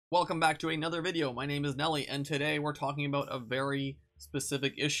Welcome back to another video. My name is Nelly, and today we're talking about a very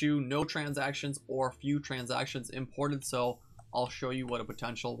specific issue: no transactions or few transactions imported. So I'll show you what a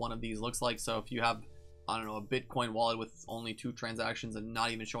potential one of these looks like. So if you have, I don't know, a Bitcoin wallet with only 2 transactions and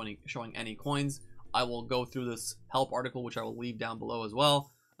not even showing any coins, I will go through this help article, which I will leave down below as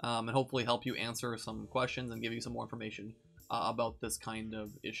well, and hopefully help you answer some questions and give you some more information about this kind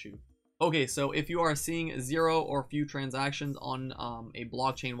of issue. Okay, so if you are seeing 0 or few transactions on a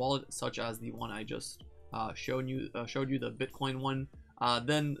blockchain wallet, such as the one I just showed you, the Bitcoin one,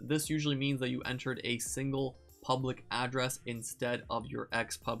 then this usually means that you entered a single public address instead of your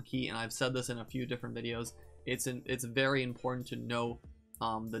XPub key. And I've said this in a few different videos. It's very important to know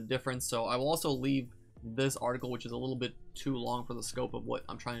the difference. So I will also leave this article, which is a little bit too long for the scope of what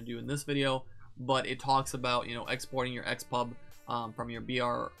I'm trying to do in this video, but it talks about, you know, exporting your XPub from your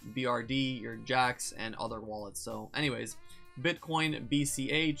BRD, your Jax, and other wallets. So anyways, Bitcoin,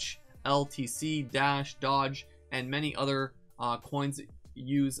 BCH, LTC, Dash, Dodge, and many other coins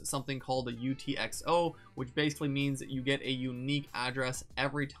use something called a UTXO, which basically means that you get a unique address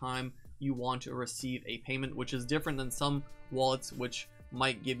every time you want to receive a payment, which is different than some wallets, which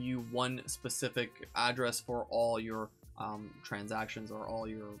might give you one specific address for all your transactions or all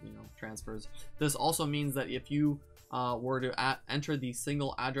your transfers. This also means that if you were to enter the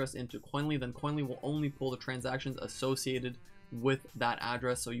single address into Koinly, then Koinly will only pull the transactions associated with that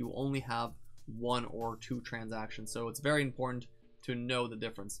address, so you only have 1 or 2 transactions. So it's very important to know the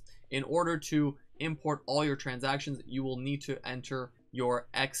difference. In order to import all your transactions, you will need to enter your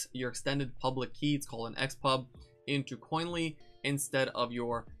extended public key, it's called an XPub, into Koinly instead of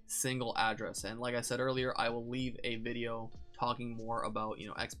your single address. And like I said earlier, I will leave a video talking more about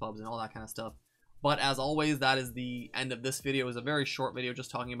XPubs and all that kind of stuff. But as always, that is the end of this video. It was a very short video just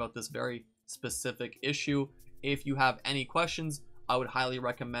talking about this very specific issue. If you have any questions, I would highly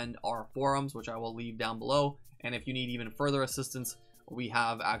recommend our forums, which I will leave down below. And if you need even further assistance, we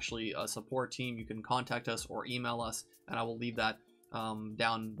have actually a support team. You can contact us or email us, and I will leave that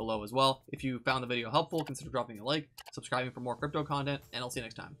down below as well. If you found the video helpful, consider dropping a like, subscribing for more crypto content, and I'll see you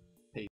next time.